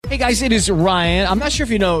Hey guys, it is Ryan. I'm not sure if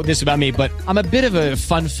you know this about me, but I'm a bit of a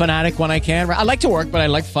fun fanatic when I can. I like to work, but I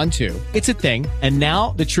like fun too. It's a thing. And now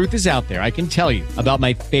the truth is out there. I can tell you about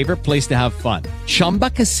my favorite place to have fun. Chumba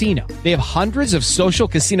Casino. They have hundreds of social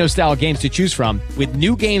casino style games to choose from with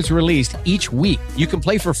new games released each week. You can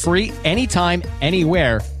play for free anytime,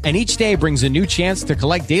 anywhere. And each day brings a new chance to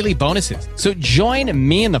collect daily bonuses. So join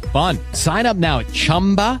me in the fun. Sign up now at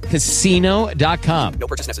ChumbaCasino.com. No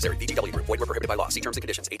purchase necessary. VGW Group. Void where prohibited by law. See terms and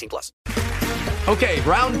conditions. 18+. Okay,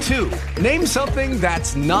 round two. Name something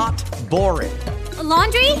that's not boring. A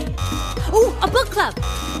laundry? Ooh, a book club.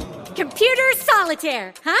 Computer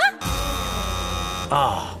solitaire, huh?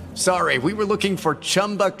 Ah, sorry. We were looking for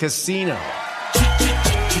Chumba Casino.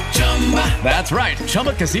 That's right.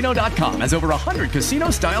 ChumbaCasino.com has over 100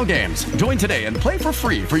 casino-style games. Join today and play for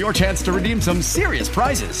free for your chance to redeem some serious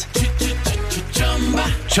prizes.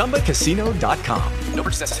 ChumbaCasino.com. No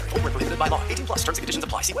purchase necessary. Void where prohibited by law. 18+. Terms and conditions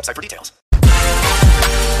apply. See website for details. All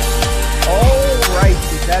right,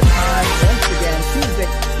 it's that time once again. Tuesday,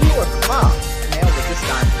 2 o'clock. Nailed it this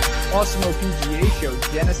time. Awesome PGA Show,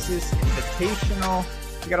 Genesis Invitational.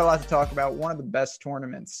 We got a lot to talk about. One of the best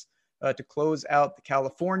tournaments to close out the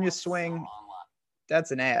California swing. That's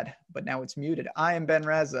an ad, but now it's muted. I am Ben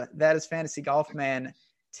Raza. That is Fantasy Golf Man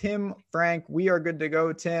Tim Frank. We are good to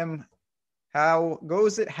go, Tim. How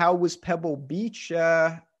goes it? How was Pebble Beach?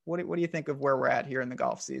 What do you think of where we're at here in the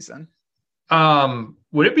golf season?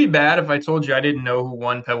 Would it be bad if I told you I didn't know who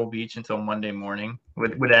won Pebble Beach until Monday morning?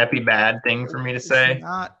 Would that be a bad thing for me to say?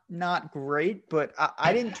 Not great, but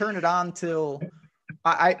I didn't turn it on till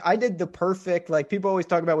I did the perfect, like people always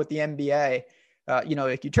talk about with the NBA.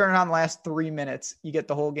 Like you turn it on the last 3 minutes, you get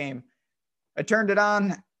the whole game. I turned it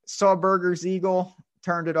on, saw Burgers Eagle,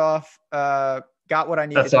 turned it off, got what I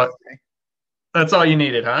needed. That's all you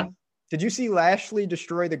needed, huh? Did you see Lashley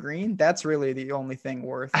destroy the green? That's really the only thing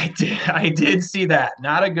worth. I did see that.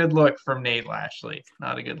 Not a good look from Nate Lashley.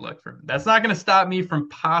 Not a good look from him. That's not going to stop me from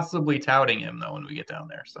possibly touting him though when we get down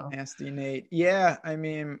there. So nasty Nate. Yeah, I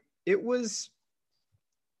mean, it was.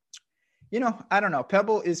 I don't know.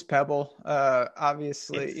 Pebble is Pebble.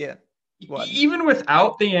 Obviously, yeah. What? Even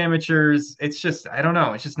without the amateurs, it's just, I don't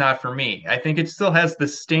know. It's just not for me. I think it still has the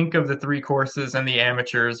stink of the 3 courses and the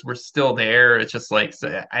amateurs. We're still there. It's just like,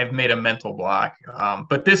 I've made a mental block.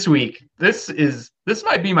 But this week, this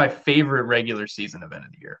might be my favorite regular season event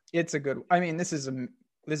of the year. It's a good, I mean, this is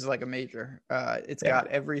like a major. It's got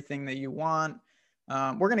everything that you want.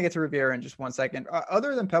 We're going to get to Riviera in just 1 second.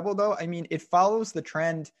 Other than Pebble though, I mean, it follows the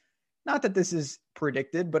trend. Not that this is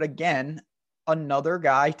predicted, but again, another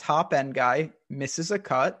guy, top end guy, misses a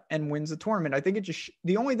cut and wins the tournament. I think it just,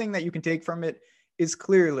 the only thing that you can take from it is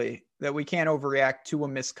clearly that we can't overreact to a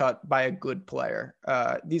miscut by a good player.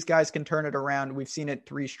 These guys can turn it around. We've seen it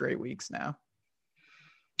 3 straight weeks now.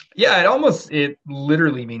 Yeah, it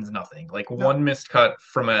literally means nothing. Like one missed cut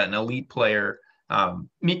from an elite player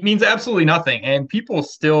means absolutely nothing. And people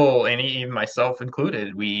still, and even myself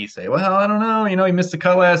included, we say, well, I don't know, he missed a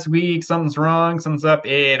cut last week. Something's wrong. Something's up.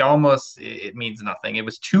 It means nothing. It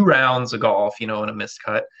was 2 rounds of golf, in a missed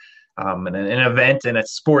cut, and an event in a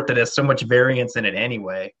sport that has so much variance in it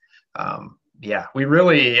anyway. We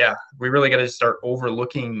really got to start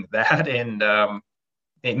overlooking that and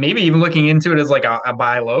maybe even looking into it as like a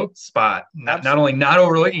buy low spot. Not only not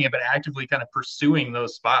overlooking it, but actively kind of pursuing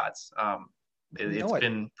those spots. It's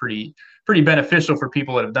been pretty beneficial for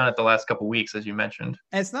people that have done it the last couple of weeks, as you mentioned.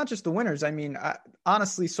 And it's not just the winners. I mean,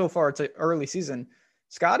 honestly, so far it's an early season.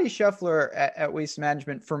 Scotty Scheffler at Waste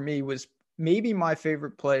Management for me was maybe my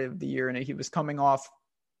favorite play of the year, and he was coming off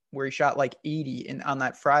where he shot like 80 on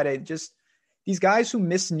that Friday. Just these guys who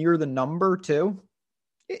miss near the number too.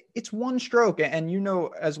 It's one stroke, and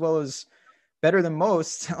as well as better than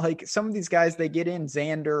most, like some of these guys, they get in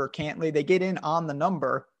Xander or Cantley, they get in on the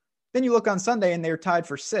number. Then you look on Sunday and they're tied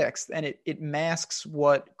for 6th, and it masks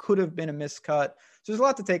what could have been a miscut. So there's a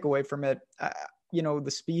lot to take away from it. The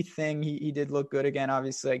Spieth thing, he did look good again.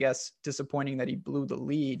 Obviously, I guess disappointing that he blew the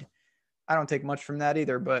lead. I don't take much from that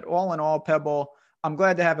either, but all in all, Pebble, I'm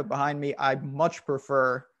glad to have it behind me. I much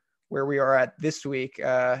prefer where we are at this week.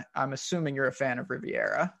 I'm assuming you're a fan of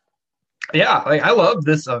Riviera. Yeah, I love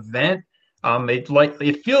this event.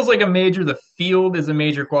 It feels like a major. The field is a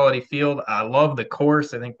major quality field. I love the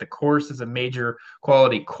course. I think the course is a major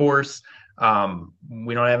quality course.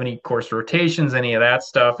 We don't have any course rotations, any of that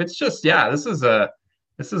stuff. It's just, this is a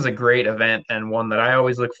great event and one that I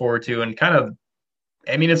always look forward to. And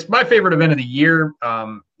it's my favorite event of the year.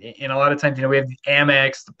 And a lot of times, we have the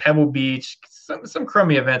Amex, the Pebble Beach, some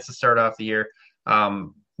crummy events to start off the year.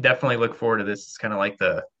 Definitely look forward to this. It's kind of like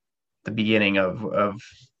the beginning of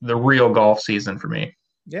the real golf season for me.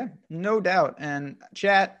 Yeah, no doubt. And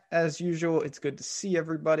chat, as usual, it's good to see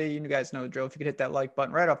everybody. You guys know the drill. If you could hit that like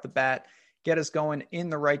button right off the bat, get us going in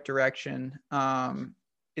the right direction.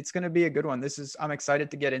 It's going to be a good one. I'm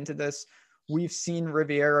excited to get into this. We've seen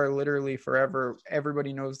Riviera literally forever.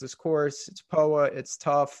 Everybody knows this course. It's POA. It's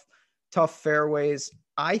tough fairways.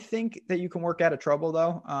 I think that you can work out of trouble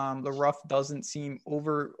though. The rough doesn't seem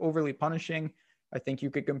overly punishing. I think you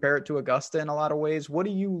could compare it to Augusta in a lot of ways. What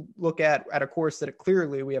do you look at a course that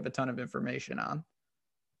clearly we have a ton of information on?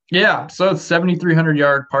 Yeah, so it's 7,300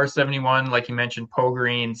 yard par 71, like you mentioned, Poe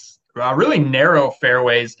greens, really narrow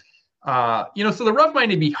fairways. So the rough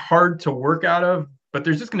might be hard to work out of, but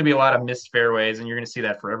there's just going to be a lot of missed fairways, and you're going to see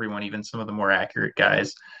that for everyone, even some of the more accurate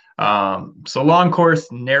guys. So long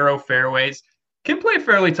course, narrow fairways. Can play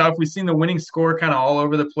fairly tough. We've seen the winning score kind of all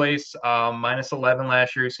over the place. Minus 11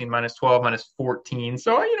 last year. We've seen minus 12, minus 14.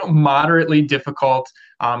 So, moderately difficult.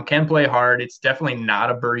 Can play hard. It's definitely not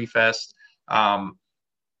a birdie fest. For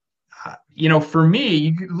me,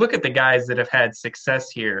 you look at the guys that have had success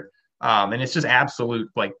here, and it's just absolute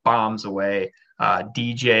like bombs away.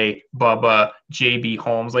 DJ, Bubba, JB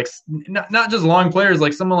Holmes, like not just long players,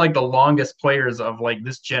 like someone like the longest players of like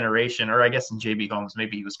this generation, or I guess in JB Holmes,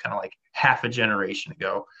 maybe he was kind of like half a generation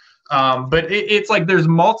ago. But it's like there's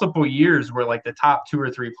multiple years where like the top 2 or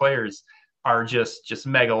 3 players are just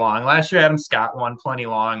mega long. Last year, Adam Scott won plenty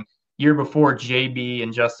long. Year before, JB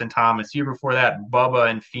and Justin Thomas. Year before that, Bubba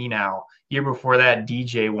and Finau. Year before that,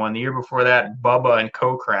 DJ won. The year before that, Bubba and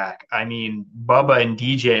Kokrak. I mean, Bubba and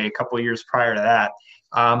DJ a couple of years prior to that.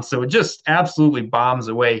 So it just absolutely bombs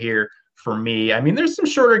away here for me. I mean, there's some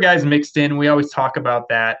shorter guys mixed in. We always talk about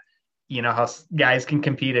that, how guys can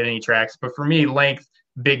compete at any tracks. But for me, length,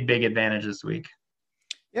 big advantage this week.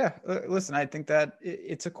 Yeah, listen, I think that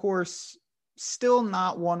it's a course, still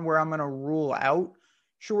not one where I'm going to rule out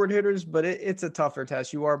short hitters, but it's a tougher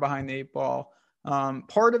test. You are behind the 8 ball.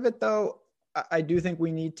 Part of it, though, I do think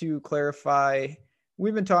we need to clarify.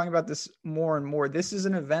 We've been talking about this more and more. This is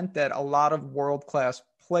an event that a lot of world-class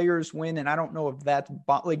players win, and I don't know if that's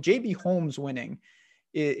like JB Holmes winning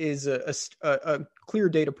is a clear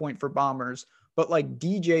data point for bombers, but like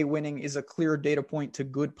DJ winning is a clear data point to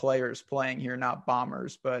good players playing here, not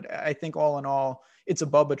bombers. But I think all in all, it's a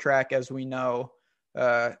Bubba track, as we know.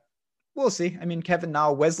 We'll see. I mean, Kevin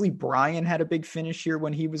Na, Wesley Bryan had a big finish here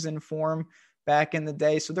when he was in form back in the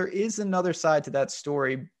day. So there is another side to that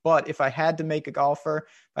story. But if I had to make a golfer,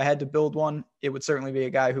 if I had to build one, it would certainly be a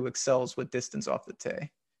guy who excels with distance off the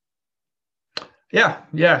tee.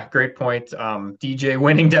 Yeah, great point. DJ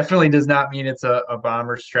winning definitely does not mean it's a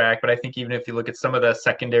Bombers track, but I think even if you look at some of the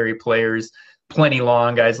secondary players, plenty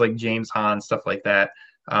long guys like James Hahn, stuff like that.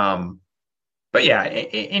 But yeah,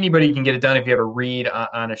 anybody can get it done if you have a read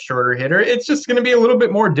on a shorter hitter. It's just going to be a little bit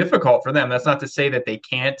more difficult for them. That's not to say that they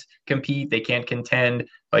can't compete, they can't contend.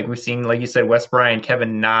 Like we've seen, like you said, Wes Bryant,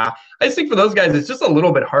 Kevin Na. I just think for those guys, it's just a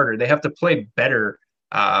little bit harder. They have to play better.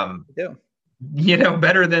 Better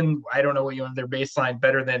than, I don't know what their baseline,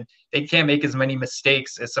 better than, they can't make as many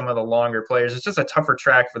mistakes as some of the longer players. It's just a tougher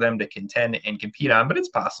track for them to contend and compete on, but it's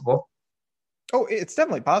possible. Oh, it's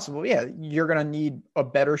definitely possible. Yeah, you're going to need a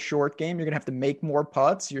better short game. You're going to have to make more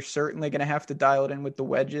putts. You're certainly going to have to dial it in with the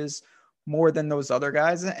wedges more than those other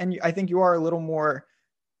guys. And I think you are a little more,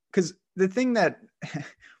 because the thing that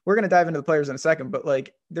we're going to dive into the players in a second, but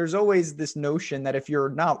like there's always this notion that if you're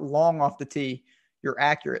not long off the tee, you're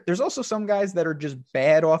accurate. There's also some guys that are just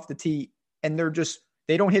bad off the tee and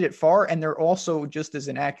they don't hit it far and they're also just as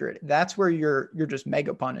inaccurate. That's where you're just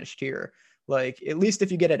mega punished here. Like, at least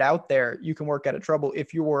if you get it out there, you can work out of trouble.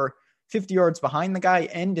 If you're 50 yards behind the guy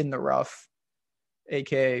and in the rough,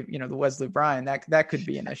 aka, the Wesley Bryan, that could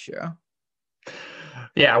be an issue.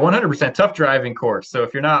 Yeah, 100% tough driving course. So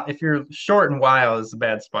if you're short and wild, it's a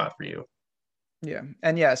bad spot for you. Yeah.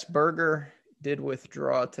 And yes, Berger did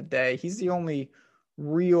withdraw today. He's the only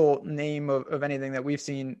real name of anything that we've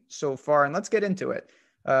seen so far. And let's get into it.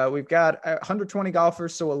 We've got 120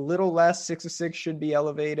 golfers, so a little less. 6 of 6 should be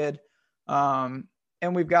elevated. And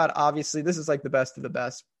we've got, obviously, this is like the best of the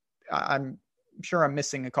best. I'm sure I'm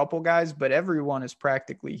missing a couple guys, but everyone is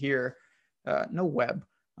practically here. No Webb,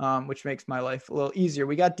 which makes my life a little easier.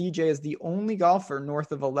 We got DJ as the only golfer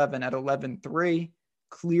north of 11 at 11.3.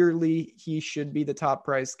 Clearly, he should be the top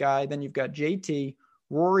price guy. Then you've got JT,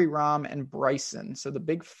 Rory, Rahm, and Bryson. So the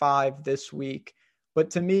big 5 this week. But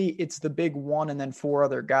to me, it's the big 1 and then 4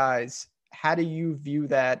 other guys. How do you view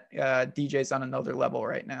that? DJ's on another level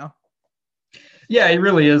right now. Yeah, he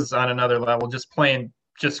really is on another level, just playing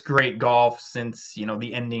just great golf since,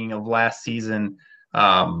 the ending of last season, with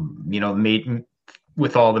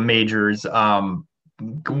all the majors,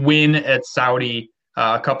 win at Saudi,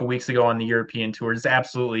 a couple weeks ago on the European Tour. Just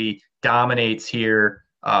absolutely dominates here.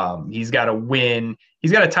 He's got a win.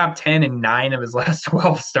 He's got a top 10 in 9 of his last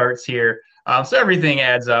 12 starts here. So everything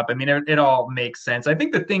adds up. I mean, it all makes sense. I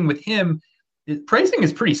think the thing with him, pricing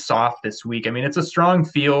is pretty soft this week. I mean, it's a strong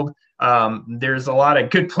field. There's a lot of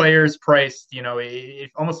good players priced.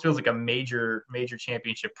 It almost feels like a major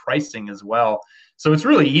championship pricing as well. So it's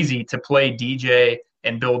really easy to play DJ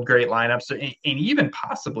and build great lineups, and even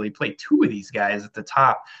possibly play 2 of these guys at the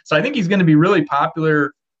top. So I think he's going to be really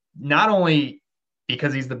popular, not only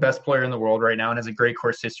because he's the best player in the world right now and has a great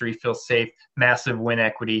course history, feels safe, massive win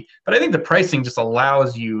equity. But I think the pricing just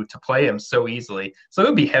allows you to play him so easily. So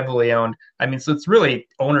he'll be heavily owned. I mean, so it's really,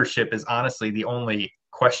 ownership is honestly the only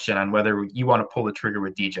question on whether you want to pull the trigger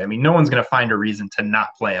with DJ. I mean, no one's going to find a reason to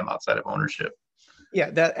not play him outside of ownership. Yeah,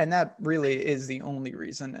 that really is the only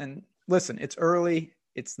reason. And listen, it's early.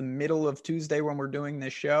 It's the middle of Tuesday when we're doing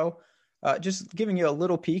this show. Just giving you a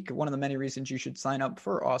little peek, one of the many reasons you should sign up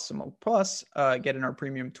for Awesemo Plus, get in our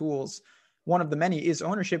premium tools. One of the many is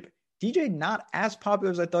ownership. DJ not as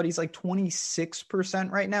popular as I thought. He's like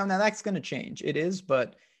 26% right now. Now that's going to change. It is,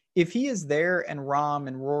 but if he is there and Rahm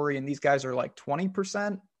and Rory and these guys are like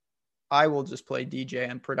 20%, I will just play DJ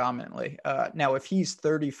and predominantly. Now, if he's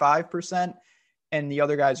 35% and the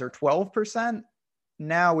other guys are 12%,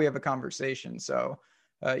 now we have a conversation. So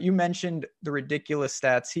you mentioned the ridiculous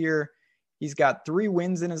stats here. He's got 3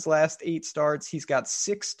 wins in his last 8 starts. He's got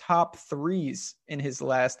 6 top 3s in his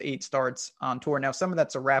last 8 starts on tour. Now, some of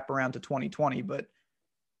that's a wraparound to 2020, but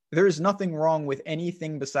there's nothing wrong with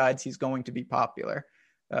anything besides he's going to be popular.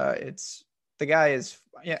 The guy is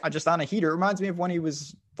just on a heater. It reminds me of when he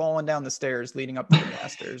was falling down the stairs leading up to the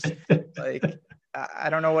Masters. Like, I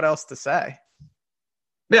don't know what else to say.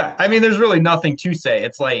 Yeah, I mean, there's really nothing to say.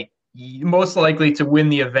 It's like most likely to win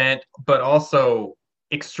the event, but also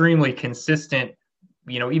extremely consistent.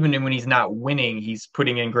 Even when he's not winning, he's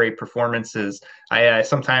putting in great performances. I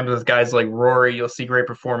sometimes with guys like Rory, you'll see great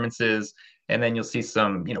performances, and then you'll see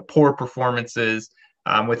some poor performances.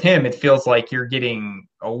 With him, it feels like you're getting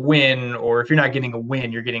a win, or if you're not getting a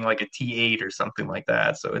win, you're getting like a T8 or something like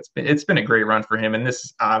that. So it's been a great run for him, and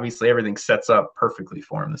this obviously everything sets up perfectly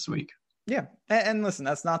for him this week. Yeah, and listen,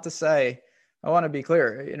 that's not to say, I want to be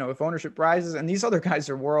clear, if ownership rises and these other guys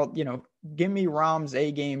are give me Rahm's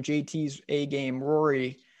A game, JT's A game,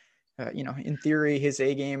 Rory, in theory, his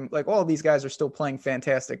A game, like all of these guys are still playing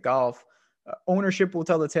fantastic golf. Ownership will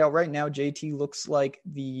tell the tale. Right now, JT looks like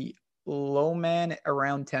the low man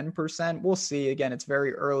around 10%. We'll see. Again, it's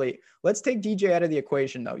very early. Let's take DJ out of the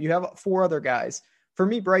equation, though. You have 4 other guys. For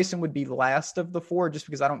me, Bryson would be last of the 4 just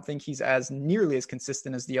because I don't think he's as nearly as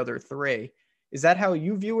consistent as the other 3. Is that how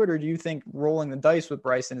you view it, or do you think rolling the dice with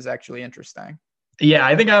Bryson is actually interesting? Yeah,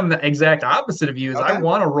 I think I'm the exact opposite of you. Okay. I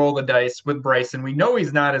want to roll the dice with Bryson. We know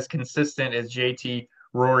he's not as consistent as JT,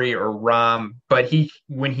 Rory, or Rahm, but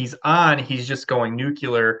when he's on, he's just going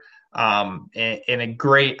nuclear. I think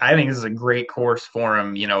this is a great course for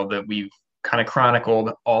him, that we've kind of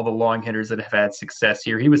chronicled all the long hitters that have had success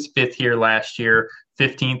here. He was 5th here last year,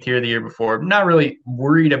 15th here the year before. I'm not really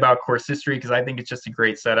worried about course history because I think it's just a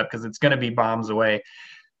great setup because it's going to be bombs away.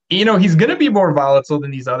 He's going to be more volatile than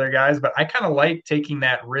these other guys, but I kind of like taking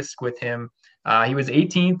that risk with him. He was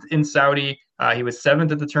 18th in Saudi. He was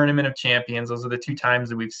 7th at the Tournament of Champions. Those are the 2 times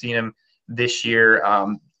that we've seen him this year.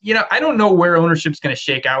 I don't know where ownership's going to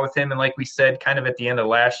shake out with him. And like we said, kind of at the end of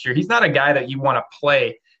last year, he's not a guy that you want to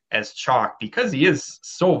play as chalk because he is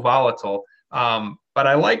so volatile. But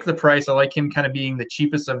I like the price. I like him kind of being the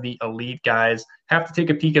cheapest of the elite guys. Have to take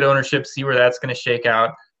a peek at ownership, see where that's going to shake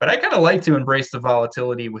out. But I kind of like to embrace the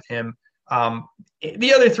volatility with him.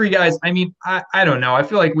 The other 3 guys, I mean, I don't know. I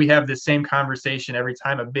feel like we have this same conversation every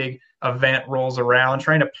time a big event rolls around,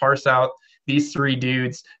 trying to parse out these 3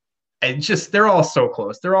 dudes. They're all so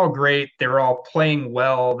close. They're all great. They're all playing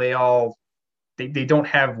well. They don't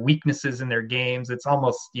have weaknesses in their games. It's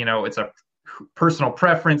almost, it's a personal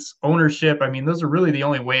preference, ownership. I mean, those are really the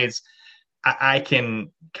only ways I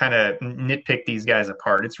can kind of nitpick these guys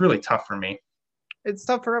apart. It's really tough for me. It's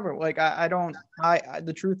tough for everyone. Like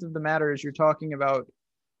the truth of the matter is you're talking about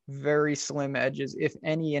very slim edges, if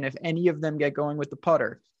any, and if any of them get going with the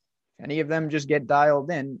putter, if any of them just get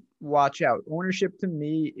dialed in, watch out. Ownership to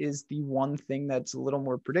me is the one thing that's a little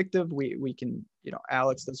more predictive. We can,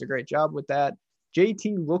 Alex does a great job with that.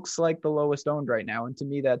 JT looks like the lowest owned right now. And to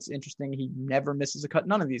me, that's interesting. He never misses a cut.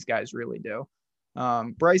 None of these guys really do.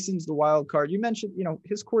 Bryson's the wild card. You mentioned,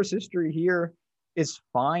 his course history here is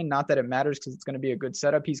fine. Not that it matters because it's going to be a good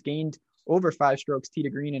setup. He's gained over 5 strokes tee to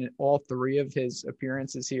green in all 3 of his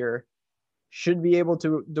appearances here. Should be able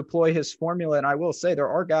to deploy his formula. And I will say there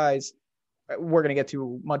are guys, we're going to get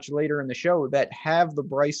to much later in the show that have the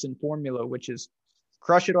Bryson formula, which is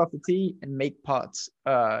crush it off the tee and make putts,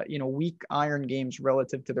 weak iron games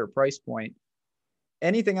relative to their price point.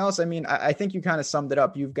 Anything else? I mean, I think you kind of summed it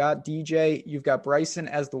up. You've got DJ, you've got Bryson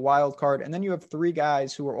as the wild card, and then you have three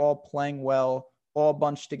guys who are all playing well, all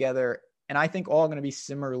bunched together, and I think all going to be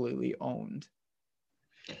similarly owned.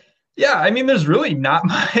 Yeah, I mean, there's really not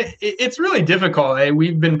much. It's really difficult.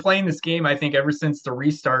 We've been playing this game, I think, ever since the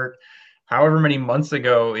restart, however many months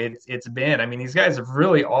ago it's been. I mean, these guys have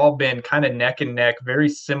really all been kind of neck and neck, very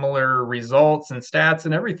similar results and stats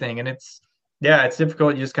and everything. And it's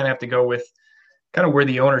difficult. You just kind of have to go with kind of where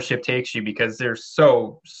the ownership takes you because they're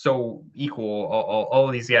so equal, all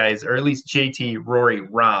of these guys, or at least JT, Rory,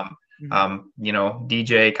 Rahm.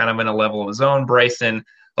 DJ kind of in a level of his own, Bryson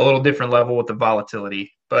a little different level with the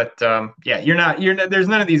volatility. But you're not. There's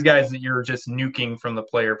none of these guys that you're just nuking from the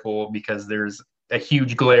player pool because there's a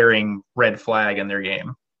huge glaring red flag in their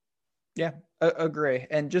game. Yeah, agree.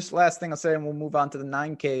 And just last thing I'll say, and we'll move on to the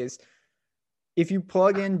 9Ks. If you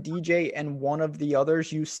plug in DJ and one of the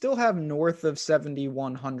others, you still have north of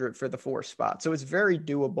 7,100 for the 4 spot. So it's very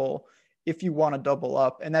doable if you want to double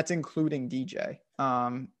up, and that's including DJ.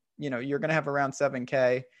 You're going to have around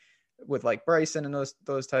 7K with like Bryson and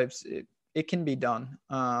those types. It can be done.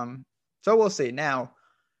 So we'll see. Now,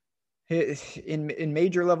 in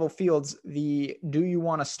major level fields, the do you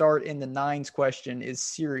want to start in the 9s question is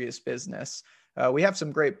serious business. We have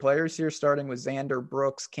some great players here, starting with Xander,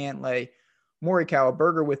 Brooks, Cantlay, Morikawa,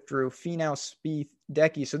 Berger withdrew, Finau, Spieth,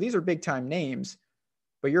 Decky. So these are big time names,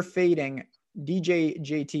 but you're fading DJ,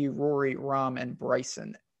 JT, Rory, Rahm, and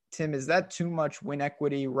Bryson. Tim, is that too much win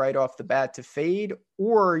equity right off the bat to fade?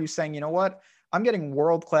 Or are you saying, you know what, I'm getting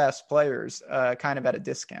world-class players kind of at a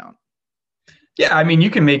discount? Yeah, I mean,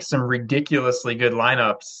 you can make some ridiculously good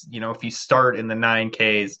lineups, if you start in the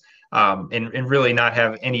 9Ks and really not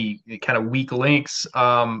have any kind of weak links.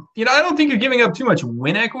 I don't think you're giving up too much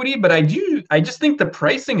win equity, but I just think the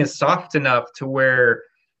pricing is soft enough to where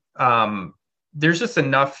there's just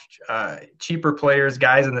enough cheaper players,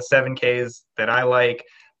 guys in the 7Ks that I like,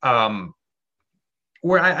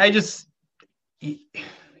 where I just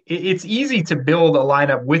it's easy to build a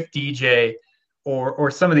lineup with DJ or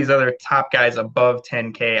some of these other top guys above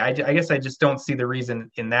 10K. I guess I just don't see the reason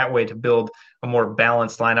in that way to build a more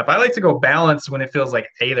balanced lineup. I like to go balanced when it feels like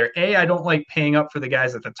either A, I don't like paying up for the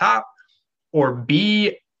guys at the top, or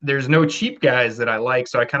B, there's no cheap guys that I like,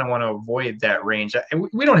 so I kind of want to avoid that range.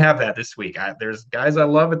 We don't have that this week. There's guys I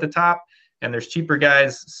love at the top, and there's cheaper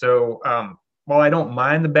guys. So while I don't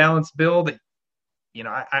mind the balanced build,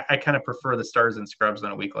 I kind of prefer the stars and scrubs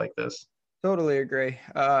on a week like this. Totally agree.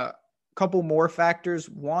 Couple more factors.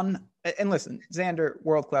 One, and listen, Xander,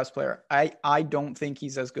 world-class player. I don't think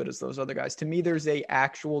he's as good as those other guys. To me, there's a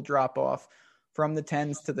actual drop-off from the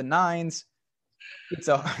 10s to the 9s.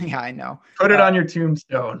 Yeah, I know. Put it on your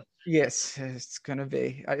tombstone. Yes, it's going to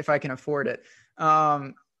be, if I can afford it.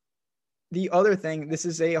 The other thing, this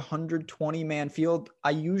is a 120-man field. I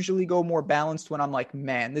usually go more balanced when I'm like,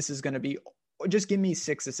 man, this is going to be, just give me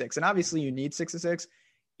 6 of 6. And obviously you need 6 of 6.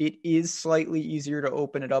 It is slightly easier to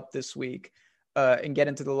open it up this week and get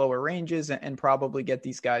into the lower ranges and probably get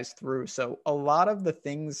these guys through. So a lot of the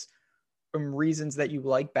things and reasons that you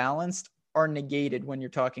like balanced are negated when you're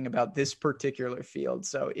talking about this particular field.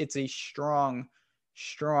 So it's a strong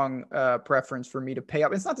preference for me to pay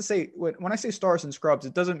up. It's not to say when I say stars and scrubs,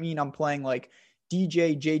 it doesn't mean I'm playing like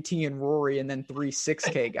DJ, JT, and Rory and then 3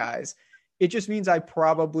 6K guys. It just means I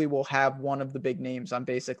probably will have one of the big names on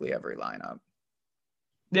basically every lineup.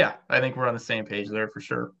 Yeah, I think we're on the same page there for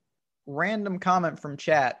sure. Random comment from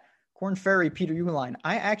chat. Corn Ferry, Peter Uline.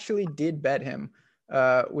 I actually did bet him,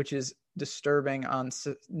 which is disturbing on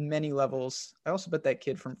many levels. I also bet that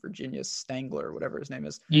kid from Virginia, Stangler, whatever his name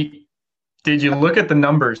is. Did you look at the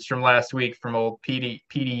numbers from last week from old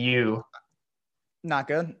PDU? Not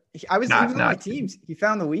good. He was on my teams. He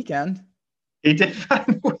found the weekend. He did find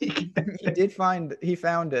the weekend. He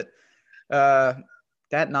found it.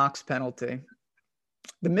 That Knox penalty.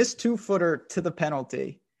 The missed 2-footer to the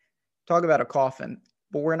penalty. Talk about a coffin.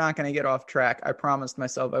 But we're not going to get off track. I promised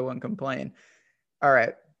myself I wouldn't complain. All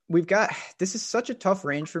right. This is such a tough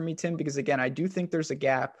range for me, Tim, because again, I do think there's a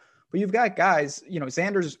gap. But you've got guys,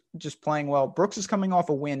 Xander's just playing well. Brooks is coming off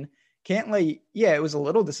a win. Cantlay, yeah, it was a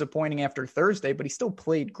little disappointing after Thursday, but he still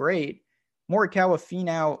played great. Morikawa,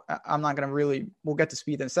 Finau, I'm not going to we'll get to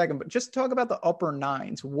Spieth in a second, but just talk about the upper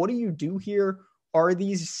 9s. What do you do here? Are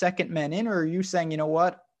these second men in, or are you saying, you know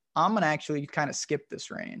what, I'm going to actually kind of skip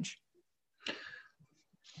this range?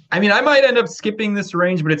 I mean, I might end up skipping this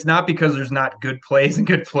range, but it's not because there's not good plays and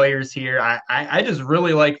good players here. I just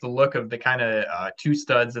really like the look of the kind of two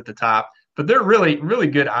studs at the top, but they're really, really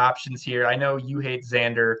good options here. I know you hate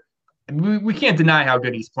Xander. We can't deny how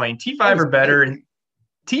good he's playing. T5 or better, and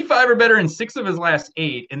T5 or better in 6 of his last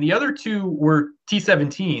 8, and the other 2 were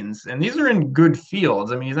T17s, and these are in good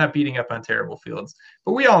fields. I mean, he's not beating up on terrible fields,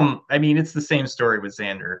 but it's the same story with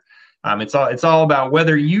Xander. It's all about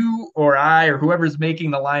whether you or I or whoever's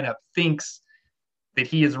making the lineup thinks that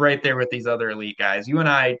he is right there with these other elite guys. You and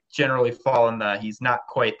I generally fall in the he's not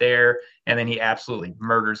quite there, and then he absolutely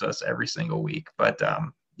murders us every single week. But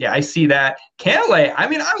I see that. Cantlay, I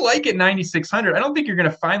mean, I like it 9,600. I don't think you're going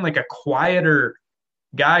to find like a quieter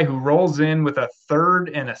guy who rolls in with a third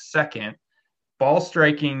and a second, ball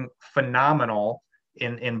striking phenomenal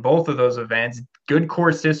in both of those events. Good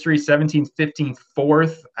course history, 17th, 15th,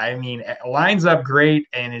 4th. I mean, it lines up great,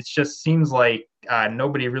 and it just seems like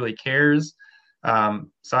nobody really cares.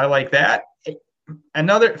 So I like that.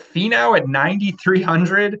 Another Finau at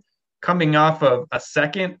 9,300, coming off of a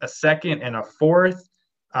second, and a fourth.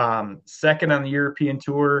 Second on the European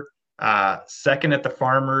Tour, second at the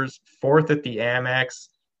Farmers, fourth at the Amex.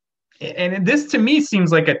 And this, to me,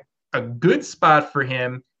 seems like a good spot for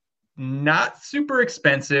him. Not super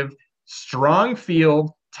expensive, strong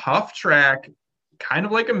field, tough track, kind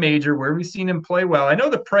of like a major where we've seen him play well. I know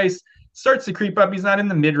the price starts to creep up. He's not in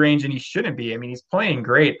the mid-range, and he shouldn't be. I mean, he's playing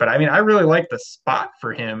great, but I mean, I really like the spot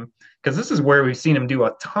for him because this is where we've seen him do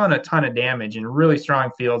a ton of damage in really strong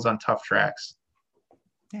fields on tough tracks.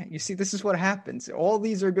 Yeah, you see, this is what happens. All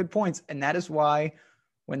these are good points, and that is why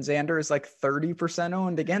when Xander is like 30%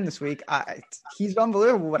 owned again this week, he's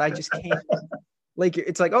unbelievable, but I just can't. Like,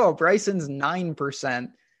 it's like, oh, Bryson's 9%.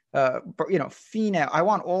 Finau. I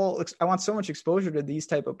want so much exposure to these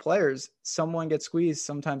type of players. Someone gets squeezed.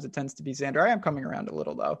 Sometimes it tends to be Xander. I am coming around a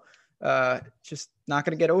little though. Just not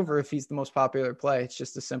going to get over if he's the most popular play. It's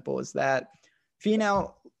just as simple as that.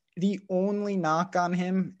 Finau, the only knock on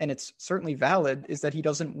him, and it's certainly valid, is that he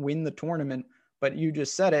doesn't win the tournament. But you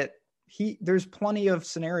just said it. There's plenty of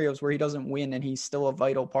scenarios where he doesn't win, and he's still a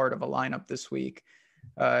vital part of a lineup this week.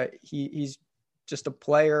 He's just a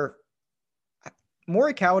player.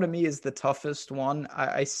 Morikawa to me is the toughest one.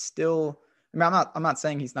 I'm not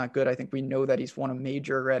saying he's not good. I think we know that he's won a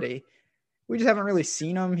major already. We just haven't really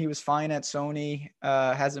seen him. He was fine at Sony,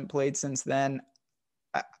 hasn't played since then.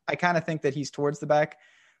 I kind of think that he's towards the back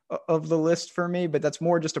of the list for me, but that's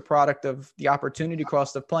more just a product of the opportunity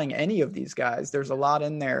cost of playing any of these guys. There's a lot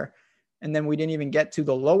in there. And then we didn't even get to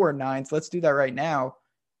the lower nines. Let's do that right now.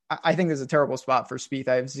 I think there's a terrible spot for Spieth.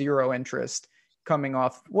 I have zero interest coming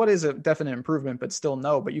off what is a definite improvement, but still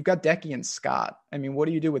no. But you've got Decky and Scott. I mean, what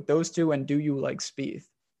do you do with those two? And do you like Spieth?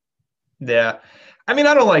 Yeah. I mean,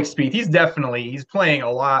 I don't like Spieth. He's playing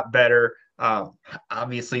a lot better.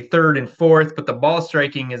 Obviously third and fourth, but the ball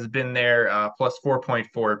striking has been there, plus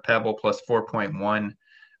 4.4 at Pebble, plus 4.1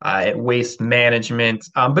 at Waste Management.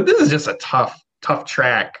 But this is just a tough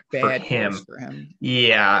track for him.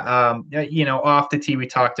 Yeah. Off the tee, we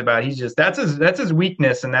talked about, that's his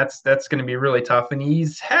weakness, and that's going to be really tough. And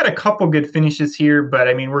he's had a couple good finishes here, but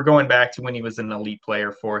I mean, we're going back to when he was an elite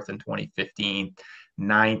player, 4th in 2015,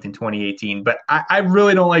 9th in 2018. But I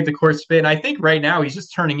really don't like the course fit. And I think right now he's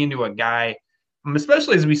just turning into a guy,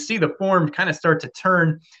 especially as we see the form kind of start to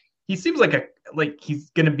turn. He seems like he's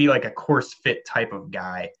going to be like a course fit type of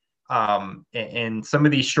guy. And some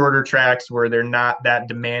of these shorter tracks where they're not that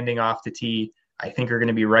demanding off the tee, I think are going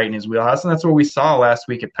to be right in his wheelhouse. And that's what we saw last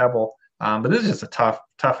week at Pebble. But this is just a tough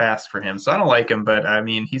ask for him. So I don't like him, but I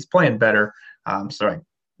mean, he's playing better. So I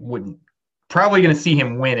wouldn't probably going to see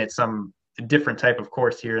him win at some different type of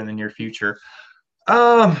course here in the near future.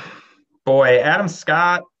 Adam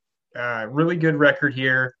Scott, really good record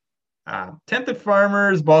here. 10th at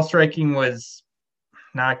Farmers, ball striking was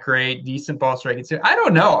not great, decent ball striking. I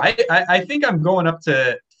don't know. I think I'm going up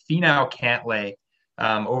to Finau Cantlay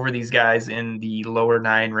over these guys in the lower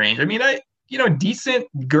 9 range. I mean, decent,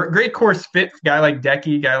 great course fit guy like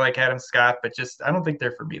Decky, guy like Adam Scott, but just I don't think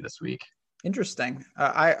they're for me this week. Interesting.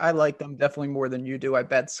 I like them definitely more than you do. I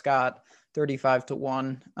bet Scott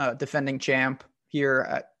 35-1, defending champ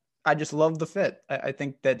here. I just love the fit. I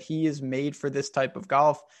think that he is made for this type of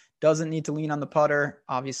golf. Doesn't need to lean on the putter.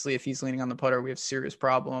 Obviously, if he's leaning on the putter, we have serious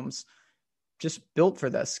problems. Just built for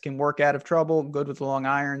this. Can work out of trouble. Good with the long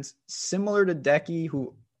irons. Similar to Decky,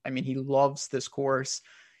 who, I mean, he loves this course.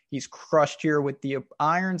 He's crushed here with the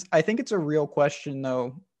irons. I think it's a real question,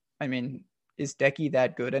 though. I mean, is Decky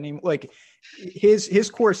that good anymore? Like,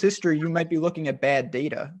 his course history, you might be looking at bad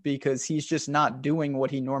data because he's just not doing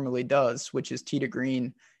what he normally does, which is tee to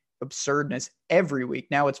green absurdness every week.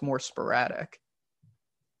 Now it's more sporadic.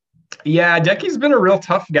 Yeah, Decky's been a real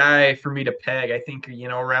tough guy for me to peg. I think,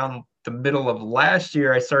 around the middle of last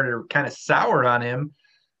year, I started kind of sour on him.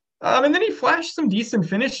 And then he flashed some decent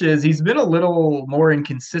finishes. He's been a little more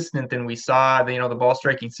inconsistent than we saw. The ball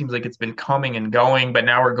striking seems like it's been coming and going, but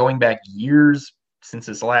now we're going back years since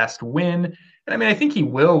his last win. And I mean, I think he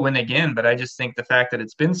will win again, but I just think the fact that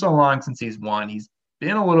it's been so long since he's won, he's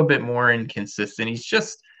been a little bit more inconsistent.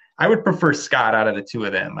 I would prefer Scott out of the two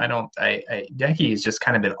of them. Decky has just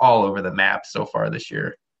kind of been all over the map so far this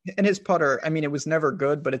year. And his putter, I mean, it was never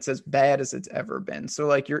good, but it's as bad as it's ever been. So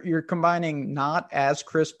like you're combining not as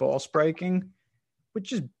crisp ball striking,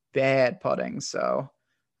 which is bad putting. So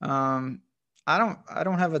I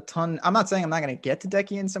don't have a ton. I'm not saying I'm not going to get to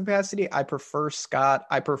Decky in some capacity. I prefer Scott.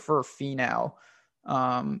 I prefer Finau.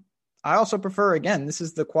 I also prefer, again, this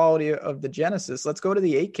is the quality of the Genesis. Let's go to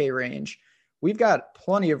the 8K range. We've got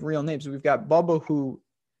plenty of real names. We've got Bubba, who,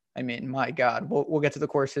 I mean, my God, we'll get to the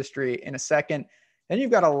course history in a second. Then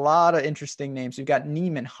you've got a lot of interesting names. You've got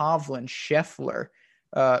Neiman, Hovland, Scheffler,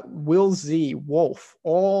 Will Z, Wolf,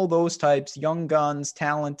 all those types, young guns,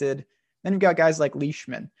 talented. Then you've got guys like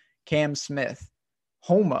Leishman, Cam Smith,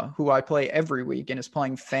 Homa, who I play every week and is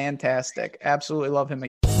playing fantastic. Absolutely love him.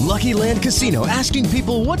 Lucky Land Casino, asking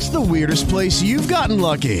people, what's the weirdest place you've gotten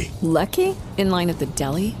lucky? Lucky? In line at the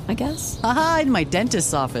deli, I guess? Aha, in my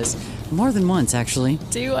dentist's office. More than once, actually.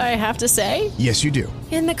 Do I have to say? Yes, you do.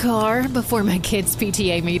 In the car before my kids'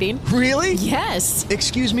 PTA meeting. Really? Yes.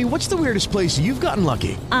 Excuse me, what's the weirdest place you've gotten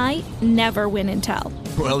lucky? I never win and tell.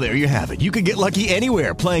 Well, there you have it. You can get lucky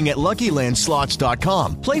anywhere, playing at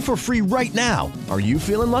LuckyLandSlots.com. Play for free right now. Are you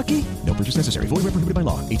feeling lucky? No purchase necessary. Void where prohibited by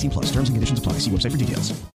law. 18+. Terms and conditions apply. See website for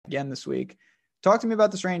details. Again this week. Talk to me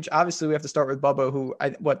about this range. Obviously, we have to start with Bubba, who,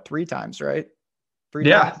 three times, right?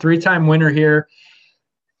 Three-time winner here.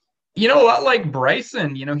 A lot like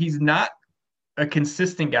Bryson, he's not a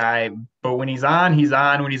consistent guy, but when he's on, he's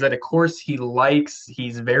on. When he's at a course he likes,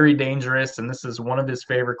 he's very dangerous, and this is one of his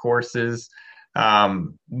favorite courses.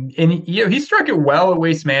 And he struck it well at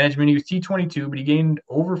Waste Management. He was T22, but he gained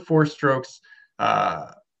over 4 strokes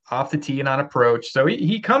off the tee and on approach. So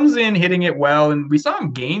he comes in hitting it well, and we saw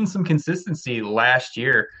him gain some consistency last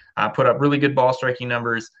year. Put up really good ball striking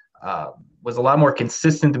numbers. Was a lot more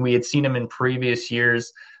consistent than we had seen him in previous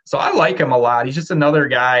years. So I like him a lot. He's just another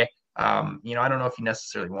guy. I don't know if you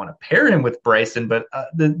necessarily want to pair him with Bryson, but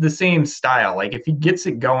the same style. Like if he gets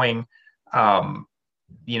it going,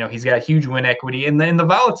 he's got huge win equity, and then the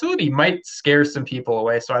volatility might scare some people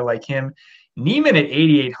away. So I like him. Neiman at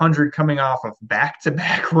 8,800, coming off of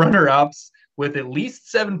back-to-back runner-ups with at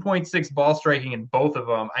least 7.6 ball striking in both of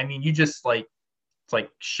them. I mean, it's like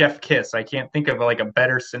chef kiss. I can't think of like a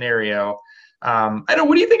better scenario. What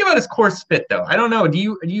do you think about his course fit though? I don't know. Do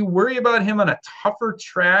you worry about him on a tougher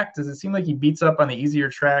track? Does it seem like he beats up on the easier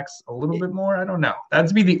tracks a little bit more? I don't know.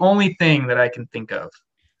 That'd be the only thing that I can think of.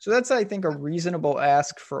 So that's, I think, a reasonable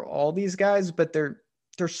ask for all these guys, but they're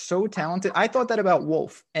so talented. I thought that about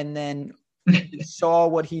Wolf, and then saw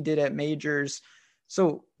what he did at majors.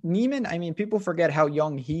 So Neiman, I mean, people forget how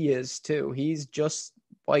young he is too. He's just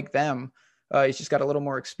like them. He's just got a little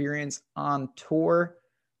more experience on tour.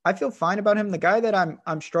 I feel fine about him. The guy that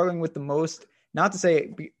I'm struggling with the most, not to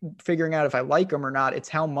say figuring out if I like him or not, it's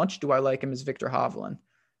how much do I like him, is Victor Hovland.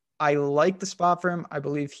 I like the spot for him. I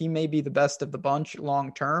believe he may be the best of the bunch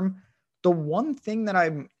long term. The one thing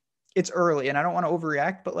that it's early and I don't want to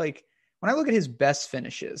overreact, but like when I look at his best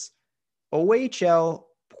finishes, OHL,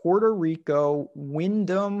 Puerto Rico,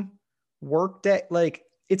 Wyndham, Workday, like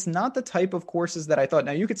it's not the type of courses that I thought.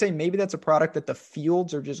 Now you could say maybe that's a product that the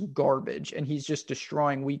fields are just garbage and he's just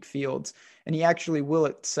destroying weak fields, and he actually will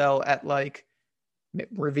excel at like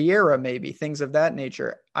Riviera, maybe things of that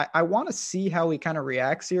nature. I want to see how he kind of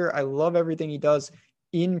reacts here. I love everything he does.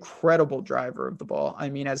 Incredible driver of the ball. I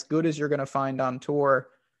mean, as good as you're going to find on tour.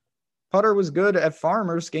 Putter was good at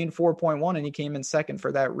Farmers, gained 4.1, and he came in second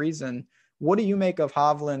for that reason. What do you make of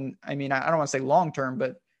Hovland? I mean, I don't want to say long-term,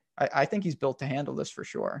 but I think he's built to handle this for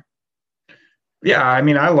sure. Yeah, I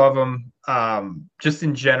mean, I love him just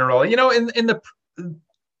in general. In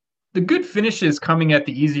the good finishes coming at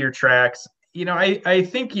the easier tracks, I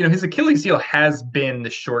think, his Achilles heel has been the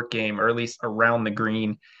short game, or at least around the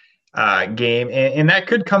green game. And that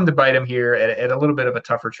could come to bite him here at a little bit of a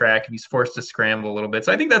tougher track if he's forced to scramble a little bit.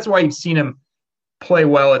 So I think that's why you've seen him play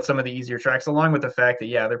well at some of the easier tracks, along with the fact that,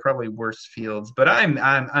 they're probably worse fields. But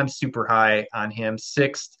I'm super high on him.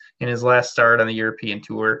 6th in his last start on the European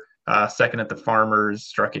Tour, 2nd at the Farmers,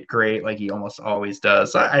 struck it great like he almost always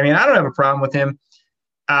does. I mean, I don't have a problem with him.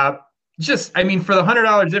 just, I mean, for the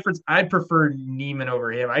 $100 difference, I'd prefer Neiman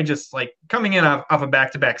over him. I just like coming in off of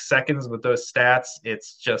back-to-back seconds with those stats.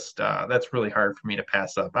 It's just that's really hard for me to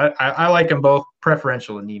pass up. I like them both.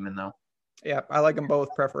 Preferential to Neiman though. Yeah, I like them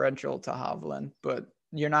both preferential to Hovland, but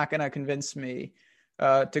you're not going to convince me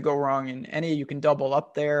to go wrong in any. You can double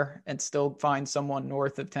up there and still find someone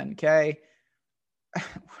north of 10K.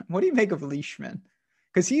 What do you make of Leishman?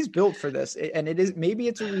 Because he's built for this, and it is, maybe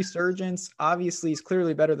it's a resurgence. Obviously, he's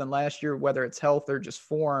clearly better than last year, whether it's health or just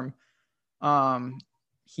form.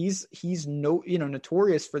 He's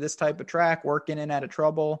notorious for this type of track, working in out of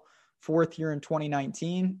trouble. Fourth year in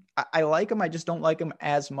 2019. I like him. I just don't like him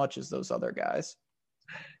as much as those other guys.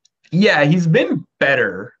 Yeah, he's been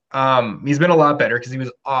better. He's been a lot better because he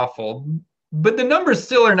was awful. But the numbers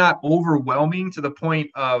still are not overwhelming to the point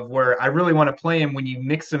of where I really want to play him when you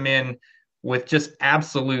mix him in with just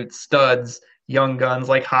absolute studs, young guns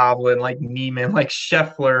like Hovland, like Neiman, like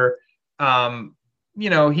Scheffler.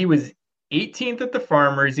 He was 18th at the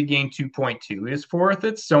Farmers. He gained 2.2. He was 4th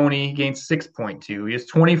at Sony. He gained 6.2. He was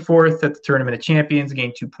 24th at the Tournament of Champions. He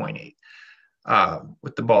gained 2.8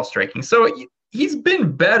 with the ball striking. So he's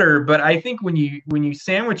been better, but I think when you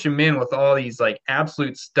sandwich him in with all these like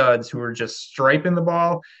absolute studs who are just striping the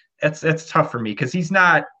ball, that's tough for me because he's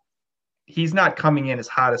not coming in as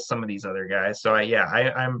hot as some of these other guys. So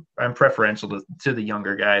I'm preferential to the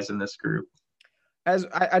younger guys in this group. As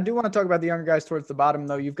I do want to talk about the younger guys towards the bottom,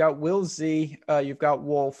 though. You've got Will Z, you've got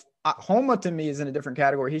Wolf. Homa to me is in a different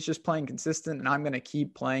category. He's just playing consistent, and I'm going to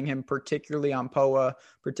keep playing him, particularly on POA,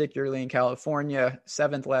 particularly in California.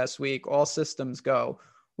 7th last week. All systems go.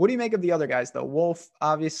 What do you make of the other guys, though? Wolf,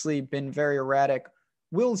 obviously, been very erratic.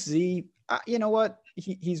 Will Z, you know what?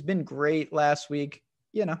 He's been great last week.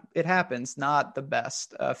 It happens. Not the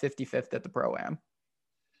best. 55th at the Pro-Am.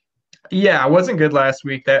 Yeah, I wasn't good last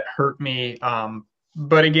week. That hurt me.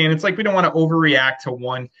 But again, it's like we don't want to overreact to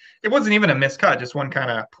one. It wasn't even a miscut, just one kind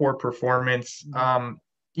of poor performance.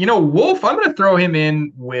 Wolf, I'm going to throw him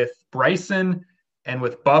in with Bryson and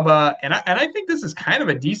with Bubba. And I think this is kind of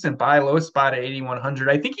a decent buy low spot at 8,100.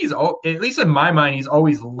 I think he's, at least in my mind, he's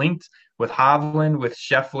always linked with Hovland, with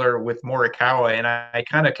Scheffler, with Morikawa. And I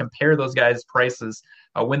kind of compare those guys' prices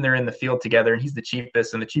when they're in the field together. And he's the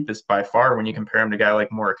cheapest, and the cheapest by far when you compare him to a guy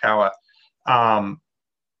like Morikawa.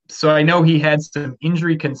 So I know he had some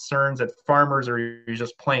injury concerns at Farmers, or he was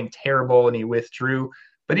just playing terrible and he withdrew.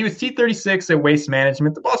 But he was T36 at Waste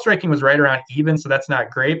Management. The ball striking was right around even, so that's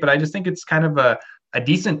not great. But I just think it's kind of a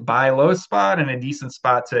decent buy low spot and a decent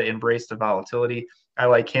spot to embrace the volatility. I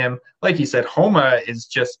like him. Like you said, Homa has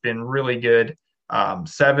just been really good.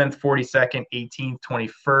 7th, 42nd, 18th,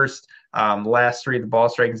 21st. Last three, the ball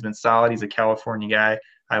striking has been solid. He's a California guy.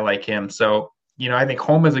 I like him. So, I think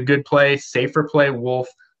Homa is a good play, safer play. Wolf,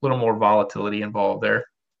 a little more volatility involved there.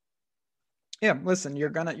 Yeah, listen, you're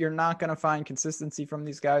not gonna find consistency from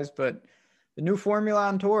these guys, but the new formula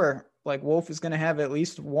on tour, like Wolf is gonna have at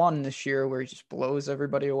least one this year where he just blows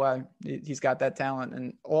everybody away. He's got that talent,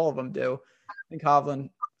 and all of them do. I think Hovland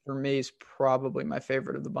for me is probably my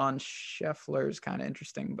favorite of the bunch. Scheffler is kind of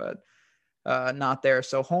interesting, but not there.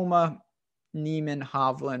 So Homa, Neiman,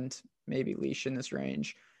 Hovland, maybe Leash in this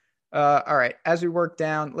range. All right, as we work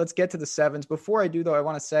down, let's get to the 7s. Before I do, though, I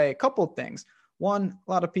want to say a couple of things. One,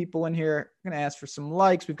 a lot of people in here are going to ask for some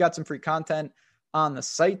likes. We've got some free content on the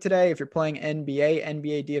site today. If you're playing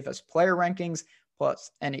NBA DFS player rankings,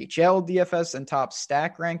 plus NHL DFS and top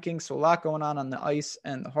stack rankings. So a lot going on the ice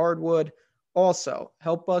and the hardwood. Also,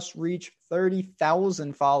 help us reach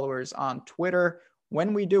 30,000 followers on Twitter.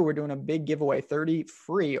 When we do, we're doing a big giveaway, 30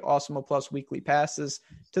 free Awesemo Plus weekly passes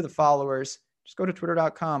to the followers. Just go to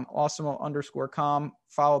twitter.com, awesemo_com,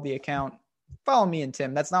 follow the account, follow me and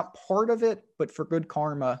Tim. That's not part of it, but for good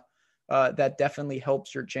karma, that definitely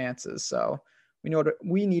helps your chances. So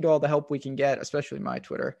we need all the help we can get, especially my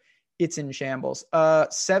Twitter. It's in shambles.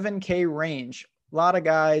 7K range. A lot of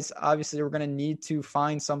guys, obviously, we're going to need to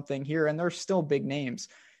find something here, and there's still big names.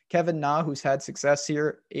 Kevin Na, who's had success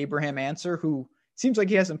here. Abraham Answer, who seems like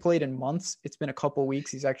he hasn't played in months. It's been a couple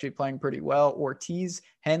weeks. He's actually playing pretty well. Ortiz,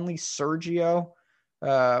 Henley, Sergio.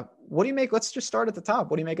 What do you make? Let's just start at the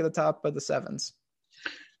top. What do you make of the top of the 7s?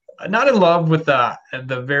 Not in love with the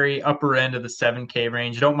very upper end of the 7K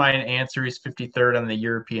range. Don't mind Answer. He's 53rd on the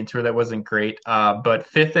European Tour. That wasn't great.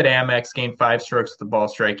 But 5th at Amex, gained 5 strokes with the ball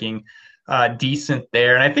striking. Decent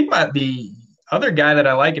there. And I think about the other guy that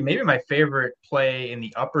I like, and maybe my favorite play in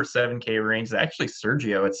the upper 7K range, is actually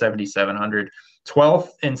Sergio at 7,700.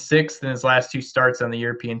 12th and 6th in his last 2 starts on the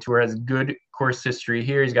European Tour. Has good course history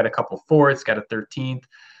here. He's got a couple 4ths, got a 13th.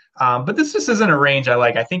 But this just isn't a range I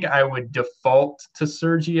like. I think I would default to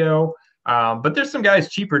Sergio. But there's some guys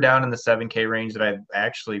cheaper down in the 7K range that I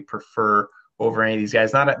actually prefer over any of these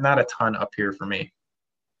guys. Not a ton up here for me.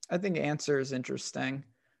 I think Answer is interesting.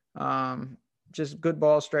 Just good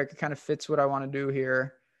ball striker, kind of fits what I want to do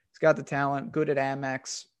here. He's got the talent, good at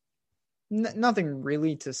Amex. Nothing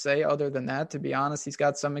really to say other than that, to be honest. He's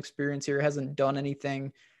got some experience here, hasn't done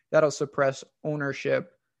anything that'll suppress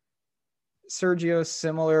ownership. Sergio,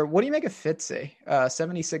 similar. What do you make of Fitzy?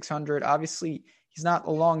 7,600. Obviously, he's not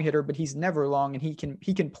a long hitter, but he's never long, and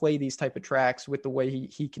he can play these type of tracks with the way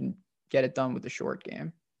he can get it done with the short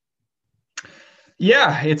game.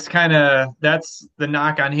 Yeah, it's that's the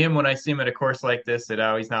knock on him when I see him at a course like this,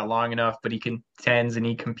 that he's not long enough, but he contends and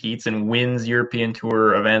he competes and wins European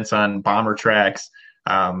Tour events on bomber tracks.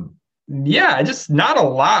 Just not a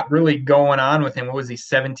lot really going on with him. What was he,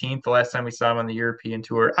 17th the last time we saw him on the European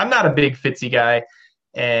Tour? I'm not a big Fitzy guy,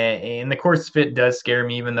 and the course fit does scare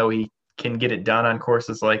me, even though he can get it done on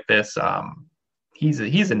courses like this. He's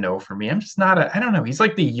a no for me. I'm just not I don't know. He's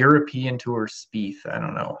like the European Tour Spieth. I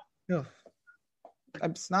don't know. Ugh.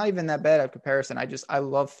 It's not even that bad of comparison. I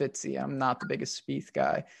love Fitzy. I'm not the biggest Spieth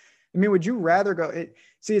guy. I mean, would you rather go?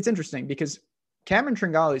 It's interesting because Cameron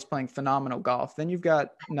Tringale is playing phenomenal golf. Then you've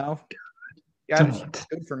got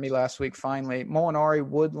good for me last week. Finally, Molinari,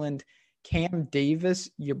 Woodland, Cam Davis,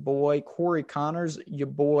 your boy, Corey Connors, your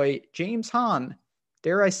boy, James Hahn.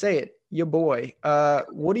 Dare I say it, your boy.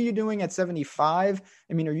 What are you doing at 75?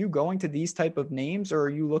 I mean, are you going to these type of names, or are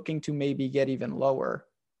you looking to maybe get even lower?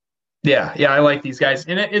 Yeah, I like these guys.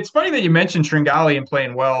 And it's funny that you mentioned Tringale and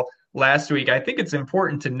playing well last week. I think it's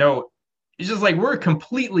important to note, it's just like we're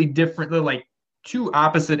completely different. They're like two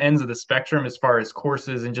opposite ends of the spectrum as far as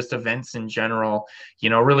courses and just events in general.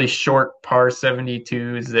 Really short par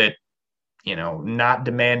 72s that, not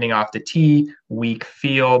demanding off the tee, weak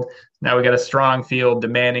field. Now we got a strong field,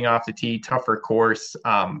 demanding off the tee, tougher course.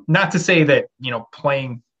 Not to say that,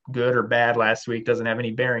 playing good or bad last week doesn't have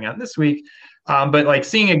any bearing on this week. But like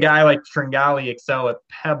seeing a guy like Tringale excel at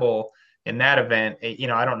Pebble in that event,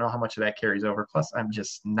 I don't know how much of that carries over. Plus, I'm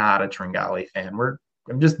just not a Tringale fan.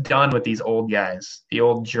 I'm just done with these old guys, the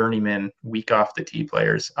old journeyman week off the tee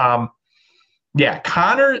players.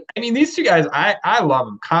 Connor. I mean, these two guys, I love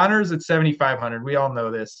them. Connor's at 7,500. We all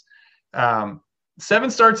know this.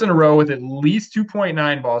 7 starts in a row with at least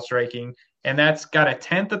 2.9 ball striking, and that's got a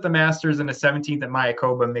 10th at the Masters and a 17th at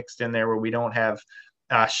Mayakoba mixed in there, where we don't have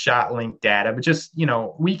shot link data, but just,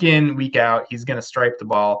 week in, week out, he's going to stripe the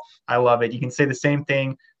ball. I love it. You can say the same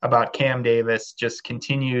thing about Cam Davis, just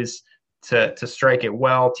continues to strike it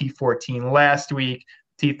well. T14 last week,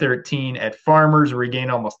 T13 at Farmers, where he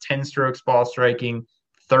gained almost 10 strokes ball striking.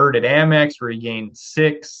 3rd at Amex, where he gained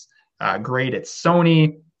 6. Great at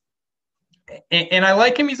Sony. And I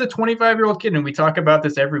like him. He's a 25-year-old kid, and we talk about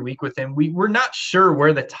this every week with him. We're not sure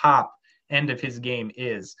where the top end of his game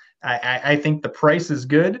is. I think the price is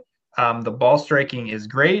good. The ball striking is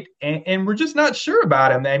great, and we're just not sure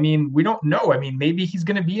about him. I mean, we don't know. I mean, maybe he's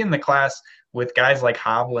going to be in the class with guys like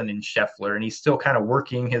Hovland and Scheffler, and he's still kind of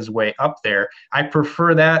working his way up there. I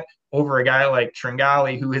prefer that over a guy like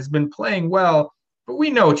Tringale, who has been playing well, but we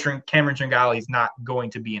know Cameron Tringale is not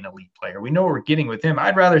going to be an elite player. We know what we're getting with him.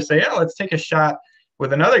 I'd rather say, let's take a shot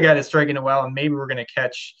with another guy that's striking it well, and maybe we're going to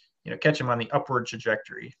catch him on the upward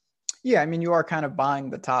trajectory. Yeah, I mean, you are kind of buying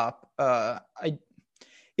the top.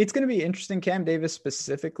 It's going to be interesting, Cam Davis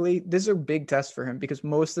specifically. This is a big test for him because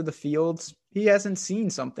most of the fields, he hasn't seen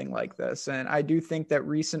something like this. And I do think that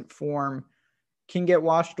recent form can get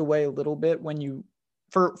washed away a little bit when you,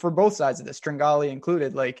 for both sides of this, Tringale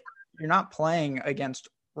included, like you're not playing against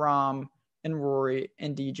Rahm and Rory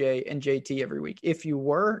and DJ and JT every week. If you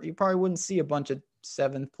were, you probably wouldn't see a bunch of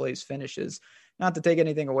 7th place finishes. Not to take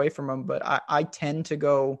anything away from him, but I tend to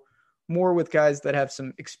go more with guys that have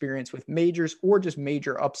some experience with majors or just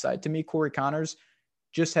major upside. To me, Corey Connors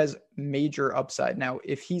just has major upside. Now,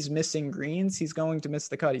 if he's missing greens, he's going to miss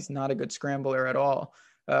the cut. He's not a good scrambler at all.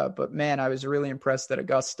 But man, I was really impressed at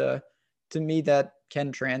Augusta. To me, that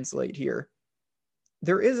can translate here.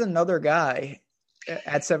 There is another guy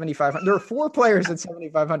at 7,500. There are 4 players at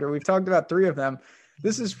 7,500. We've talked about 3 of them.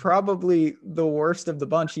 This is probably the worst of the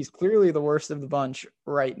bunch. He's clearly the worst of the bunch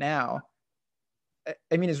right now.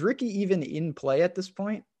 I mean, is Ricky even in play at this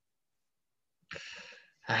point?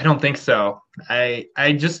 I don't think so. I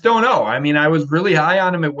just don't know. I mean, I was really high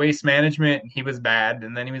on him at Waste Management. He was bad,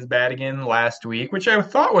 and then he was bad again last week, which I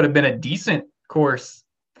thought would have been a decent course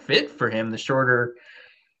fit for him, the shorter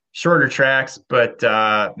tracks. But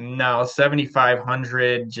no,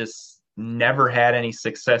 7,500, just never had any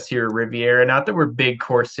success here at Riviera. Not that we're big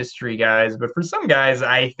course history guys, but for some guys,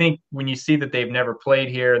 I think when you see that they've never played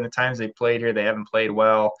here and the times they've played here, they haven't played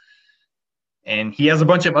well. And he has a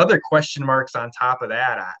bunch of other question marks on top of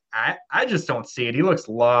that. I just don't see it. He looks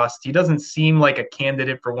lost. He doesn't seem like a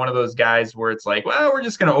candidate for one of those guys where it's like, well, we're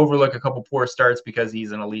just going to overlook a couple poor starts because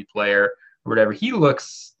he's an elite player or whatever. He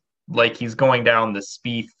looks like he's going down the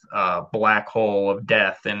Spieth black hole of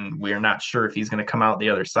death, and we're not sure if he's going to come out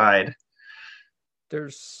the other side.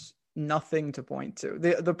 There's nothing to point to.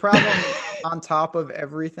 The problem on top of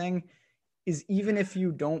everything is even if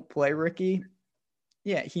you don't play Ricky,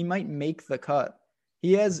 yeah, he might make the cut.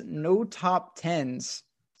 He has no top 10s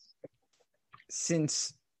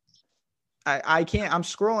since I can't. I'm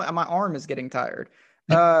scrolling. My arm is getting tired.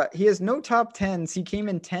 He has no top 10s. He came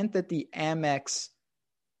in 10th at the Amex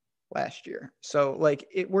last year. So like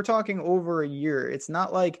we're talking over a year. It's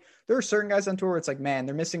not like there are certain guys on tour where it's like, man,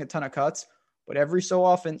 they're missing a ton of cuts. But every so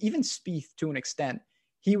often, even Spieth to an extent,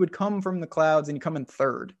 he would come from the clouds and he'd come in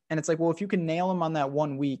third. And it's like, well, if you can nail him on that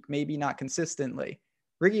 1 week, maybe not consistently.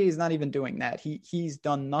 Ricky is not even doing that. He's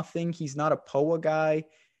done nothing. He's not a POA guy.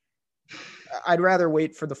 I'd rather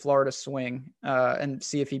wait for the Florida swing and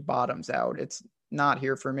see if he bottoms out. It's not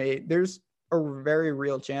here for me. There's a very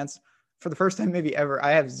real chance for the first time maybe ever,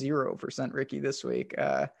 I have 0% Ricky this week.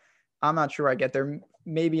 I'm not sure I get there,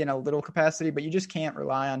 maybe in a little capacity, but you just can't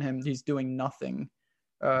rely on him. He's doing nothing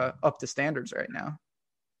up to standards right now.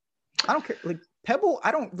 I don't care. Like Pebble,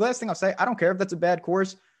 the last thing I'll say, I don't care if that's a bad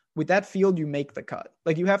course. With that field, you make the cut.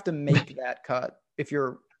 Like you have to make that cut if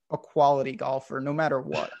you're a quality golfer, no matter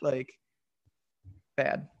what. Like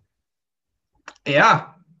bad. Yeah.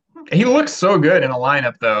 He looks so good in a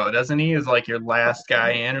lineup though, doesn't he? Is like your last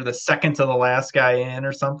guy in or the second to the last guy in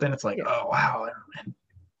or something. It's like, yeah. Oh wow.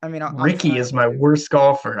 I mean, Ricky is my worst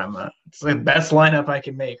golfer. It's the best lineup I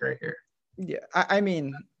can make right here. Yeah. I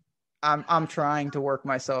mean, I'm trying to work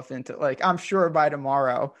myself into like, I'm sure by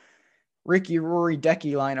tomorrow, Ricky, Rory,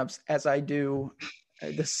 Decky lineups as I do.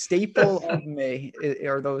 The staple of me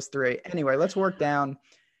are those three. Anyway, let's work down.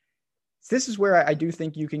 This is where I do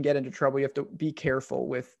think you can get into trouble. You have to be careful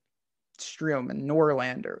with Streelman,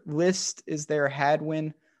 Norlander. List is there,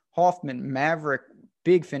 Hadwin, Hoffman, Maverick,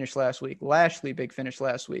 big finish last week. Lashley, big finish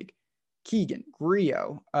last week. Keegan,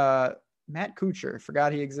 Grillo, Matt Kuchar,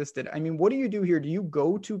 forgot he existed. I mean, what do you do here? Do you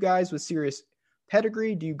go to guys with serious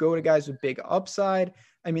pedigree? Do you go to guys with big upside?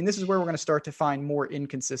 I mean, this is where we're going to start to find more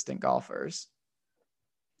inconsistent golfers.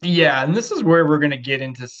 Yeah, and this is where we're going to get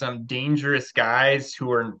into some dangerous guys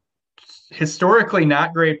who are historically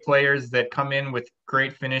not great players that come in with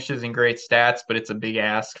great finishes and great stats, but it's a big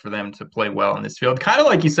ask for them to play well in this field. Kind of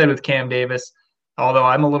like you said with Cam Davis, although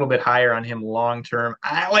I'm a little bit higher on him long term.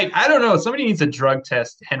 I don't know. Somebody needs a drug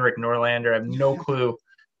test Henrik Norlander. I have no clue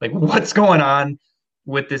like what's going on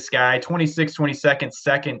with this guy. 26, 22nd,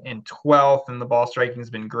 second, and 12th, and the ball striking's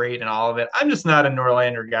been great and all of it. I'm just not a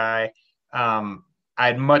Norlander guy.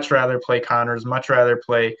 I'd much rather play Connors, much rather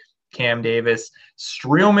play Cam Davis.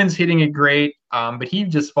 Streelman's hitting it great, but he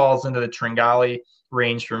just falls into the Tringali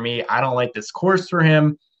range for me. I don't like this course for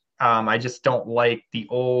him. I just don't like the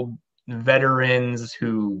old veterans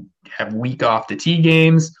who have weak off the tee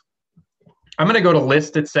games. I'm going to go to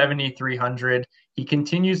List at 7,300. He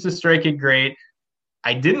continues to strike it great.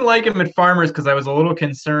 I didn't like him at Farmers because I was a little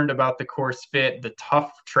concerned about the course fit, the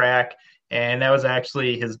tough track, and that was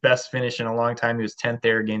actually his best finish in a long time. He was 10th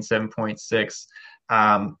there, gained 7.6. So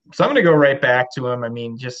I'm going to go right back to him. I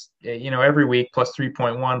mean, just, every week, plus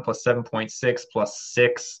 3.1, plus 7.6, plus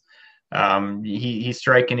 6. He's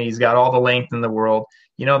striking. He's got all the length in the world.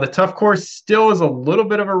 The tough course still is a little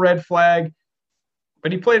bit of a red flag,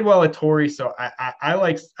 but he played well at Torrey, so I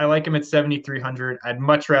like him at 7,300. I'd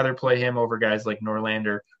much rather play him over guys like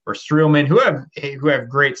Norlander or Streelman, who have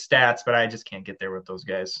great stats, but I just can't get there with those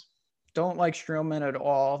guys. Don't like Streelman at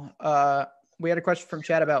all. We had a question from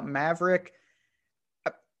Chad about Maverick.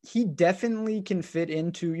 He definitely can fit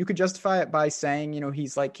into. You could justify it by saying,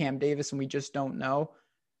 he's like Cam Davis, and we just don't know.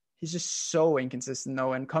 He's just so inconsistent,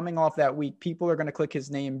 though. And coming off that week, people are going to click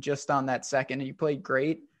his name just on that second. And he played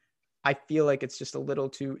great. I feel like it's just a little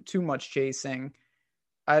too much chasing.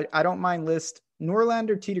 I don't mind List.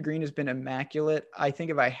 Norlander tee to green has been immaculate. I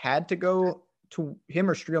think if I had to go to him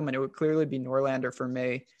or Streelman, it would clearly be Norlander for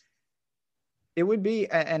me. It would be,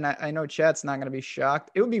 and I know Chat's not going to be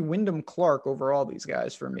shocked, it would be Wyndham Clark over all these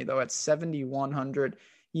guys for me, though, at 7,100.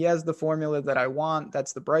 He has the formula that I want.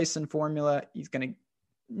 That's the Bryson formula. He's going to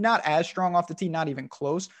not as strong off the tee, not even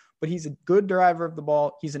close, but he's a good driver of the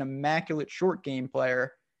ball. He's an immaculate short game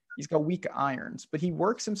player. He's got weak irons, but he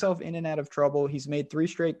works himself in and out of trouble. He's made 3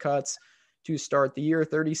 straight cuts to start the year,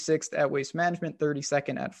 36th at Waste Management,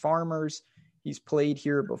 32nd at Farmers. He's played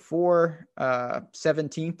here before,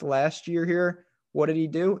 17th last year here. What did he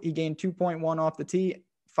do? He gained 2.1 off the tee,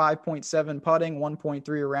 5.7 putting, 1.3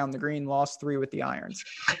 around the green, lost 3 with the irons.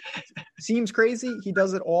 Seems crazy. He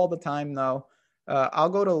does it all the time, though. I'll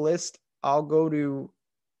go to list. I'll go to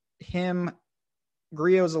him.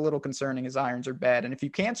 Griot's a little concerning. His irons are bad. And if you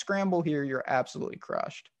can't scramble here, you're absolutely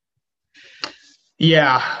crushed.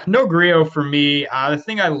 Yeah, no Griot for me. The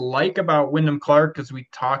thing I like about Wyndham Clark, because we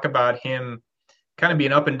talk about him kind of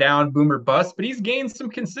being up and down, boomer bust, but he's gained some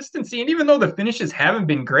consistency. And even though the finishes haven't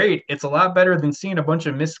been great, it's a lot better than seeing a bunch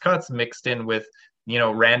of missed cuts mixed in with,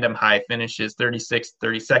 random high finishes, 36th,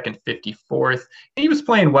 32nd, 54th. He was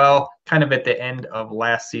playing well kind of at the end of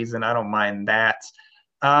last season. I don't mind that.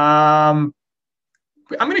 I'm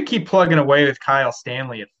going to keep plugging away with Kyle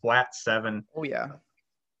Stanley at flat 7. Oh, yeah.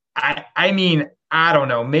 I mean, I don't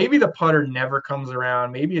know. Maybe the putter never comes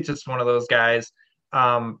around. Maybe it's just one of those guys.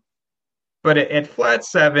 But at flat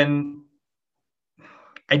 7,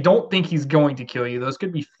 I don't think he's going to kill you. Those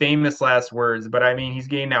could be famous last words, but I mean, he's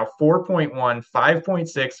gained now 4.1,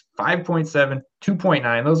 5.6, 5.7,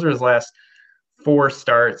 2.9. Those are his last 4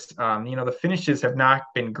 starts. The finishes have not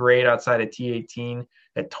been great outside of T18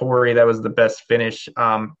 at Torrey. That was the best finish.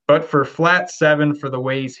 But for flat 7, for the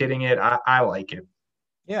way he's hitting it, I like it.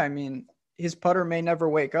 Yeah, I mean, his putter may never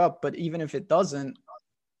wake up, but even if it doesn't,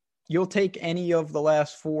 you'll take any of the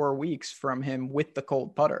last 4 weeks from him with the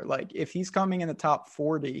cold putter. Like, if he's coming in the top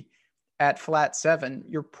 40 at flat 7,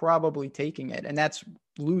 you're probably taking it. And that's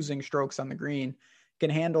losing strokes on the green. Can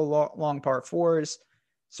handle long par 4s,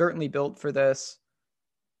 certainly built for this.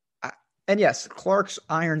 And yes, Clark's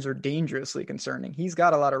irons are dangerously concerning. He's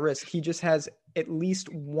got a lot of risk. He just has at least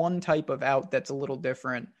one type of out that's a little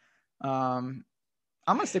different. I'm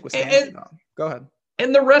going to stick with Stanley, though. Go ahead.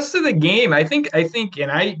 And the rest of the game, I think,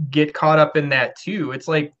 and I get caught up in that too. It's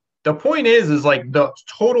like, the point is like the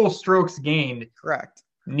total strokes gained correct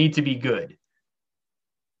need to be good.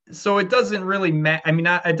 So it doesn't really matter. I mean,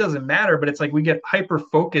 it doesn't matter, but it's like we get hyper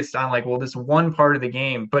focused on like, well, this one part of the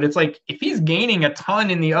game. But it's like, if he's gaining a ton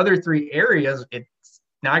in the other 3 areas, it's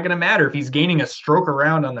not going to matter. If he's gaining a stroke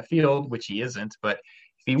around on the field, which he isn't, but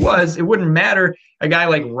if he was, it wouldn't matter. A guy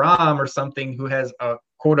like Rahm or something who has a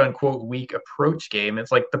quote unquote weak approach game.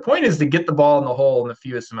 It's like, the point is to get the ball in the hole in the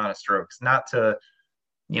fewest amount of strokes, not to,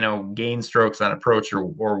 gain strokes on approach or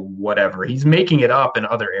whatever. He's making it up in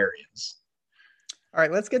other areas. All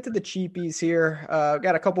right, let's get to the cheapies here.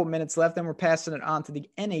 Got a couple of minutes left, then we're passing it on to the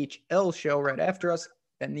NHL show right after us,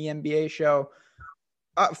 then the NBA show.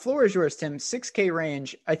 Floor is yours, Tim. 6K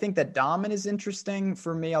range. I think that Dahmen is interesting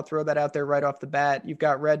for me. I'll throw that out there right off the bat. You've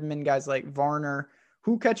got Redmond, guys like Varner.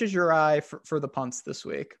 Who catches your eye for the punts this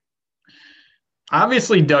week?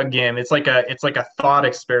 Obviously, Doug Gim. It's like a thought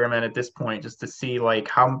experiment at this point, just to see like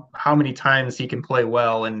how many times he can play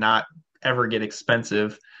well and not ever get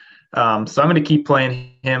expensive. So I'm going to keep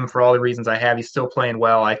playing him for all the reasons I have. He's still playing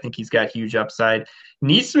well. I think he's got huge upside.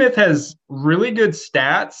 Neesmith has really good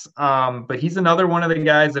stats, but he's another one of the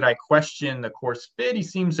guys that I question the course fit. He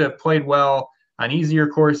seems to have played well on easier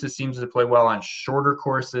courses, seems to play well on shorter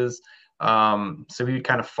courses. So he would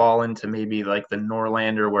kind of fall into maybe like the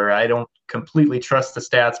Norlander, where I don't completely trust the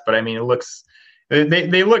stats, but I mean,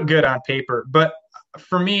 they look good on paper. But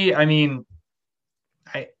for me, I mean,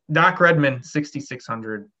 Doc Redman,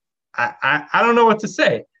 6,600. I don't know what to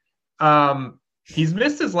say. He's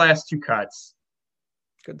missed his last 2 cuts.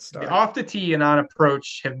 Good start. Off the tee and on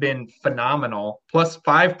approach have been phenomenal, plus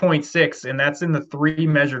 5.6, and that's in the 3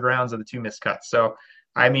 measured rounds of the 2 missed cuts. So,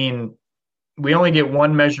 I mean, we only get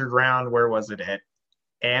 1 measured round. Where was it? At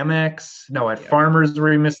Amex? No, at Farmers,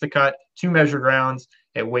 where he missed the cut. 2 measured rounds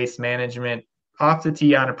at Waste Management. Off the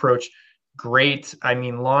tee on approach, great. I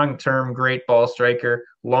mean, long-term, great ball striker.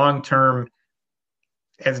 Long-term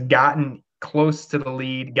has gotten close to the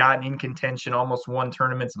lead, gotten in contention, almost won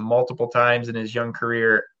tournaments multiple times in his young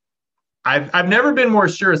career. I've never been more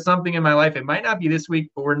sure of something in my life. It might not be this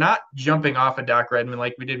week, but we're not jumping off of Doc Redman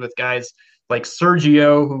like we did with guys like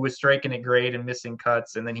Sergio, who was striking it great and missing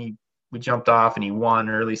cuts, and then we jumped off and he won,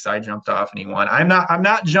 or at least I jumped off and he won. I'm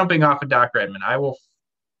not jumping off of Doc Redman. I will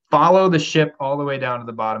follow the ship all the way down to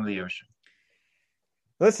the bottom of the ocean.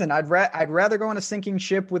 Listen, I'd rather go on a sinking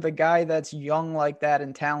ship with a guy that's young like that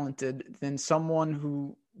and talented than someone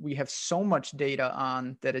who we have so much data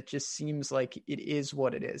on that it just seems like it is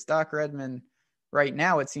what it is. Doc Redman, right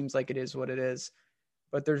now, it seems like it is what it is,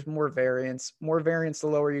 but there's more variance. More variance the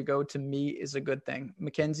lower you go, to me, is a good thing.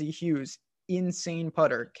 Mackenzie Hughes, insane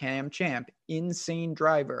putter. Cam Champ, insane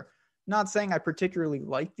driver. Not saying I particularly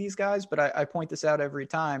like these guys, but I point this out every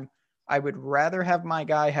time. I would rather have my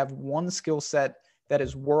guy have one skill set that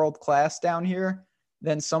is world-class down here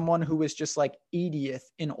than someone who is just like 80th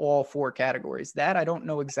in all 4 categories. That I don't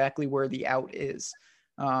know exactly where the out is.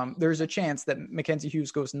 There's a chance that Mackenzie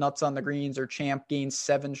Hughes goes nuts on the greens or Champ gains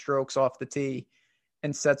 7 strokes off the tee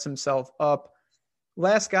and sets himself up.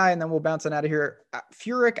 Last guy, and then we'll bounce on out of here.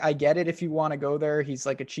 Furyk, I get it if you want to go there. He's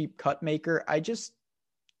like a cheap cut maker. I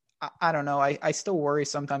don't know. I still worry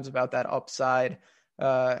sometimes about that upside.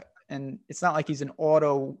 And it's not like he's an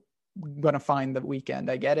auto going to find the weekend.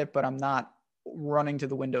 I get it, but I'm not running to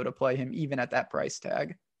the window to play him even at that price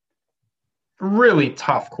tag. Really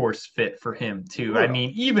tough course fit for him too. I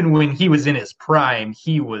mean, even when he was in his prime,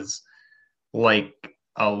 he was like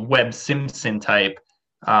a Webb Simpson type.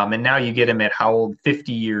 And now you get him at how old?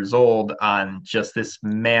 50 years old on just this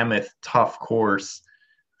mammoth tough course.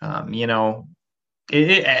 I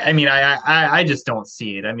just don't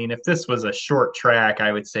see it. I mean, if this was a short track,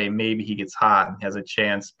 I would say maybe he gets hot and has a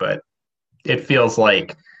chance, but it feels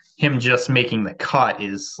like him just making the cut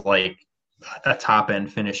is like a top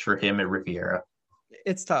end finish for him at Riviera.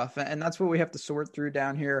 It's tough. And that's what we have to sort through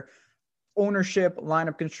down here. Ownership,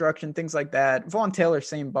 lineup construction, things like that. Vaughn Taylor,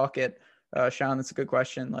 same bucket. Sean, that's a good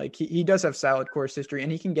question. Like he does have solid course history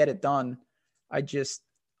and he can get it done.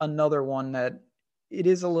 Another one that it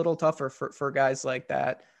is a little tougher for guys like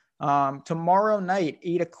that. Tomorrow night,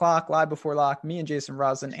 8:00 live before lock, me and Jason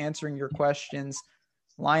Roslin answering your questions,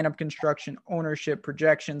 lineup construction, ownership,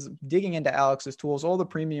 projections, digging into Alex's tools, all the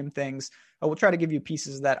premium things. We'll try to give you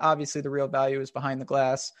pieces of that. Obviously the real value is behind the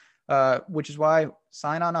glass. Which is why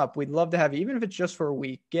sign on up. We'd love to have you, even if it's just for a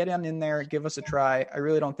week. Get in there, give us a try. I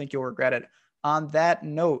really don't think you'll regret it. On that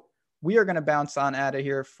note, we are going to bounce on out of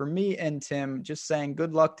here. For me and Tim, just saying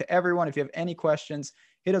good luck to everyone. If you have any questions,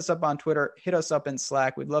 hit us up on Twitter, hit us up in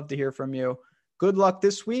Slack. We'd love to hear from you. Good luck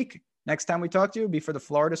this week. Next time we talk to you will be for the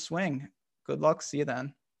Florida Swing. Good luck. See you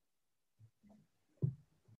then.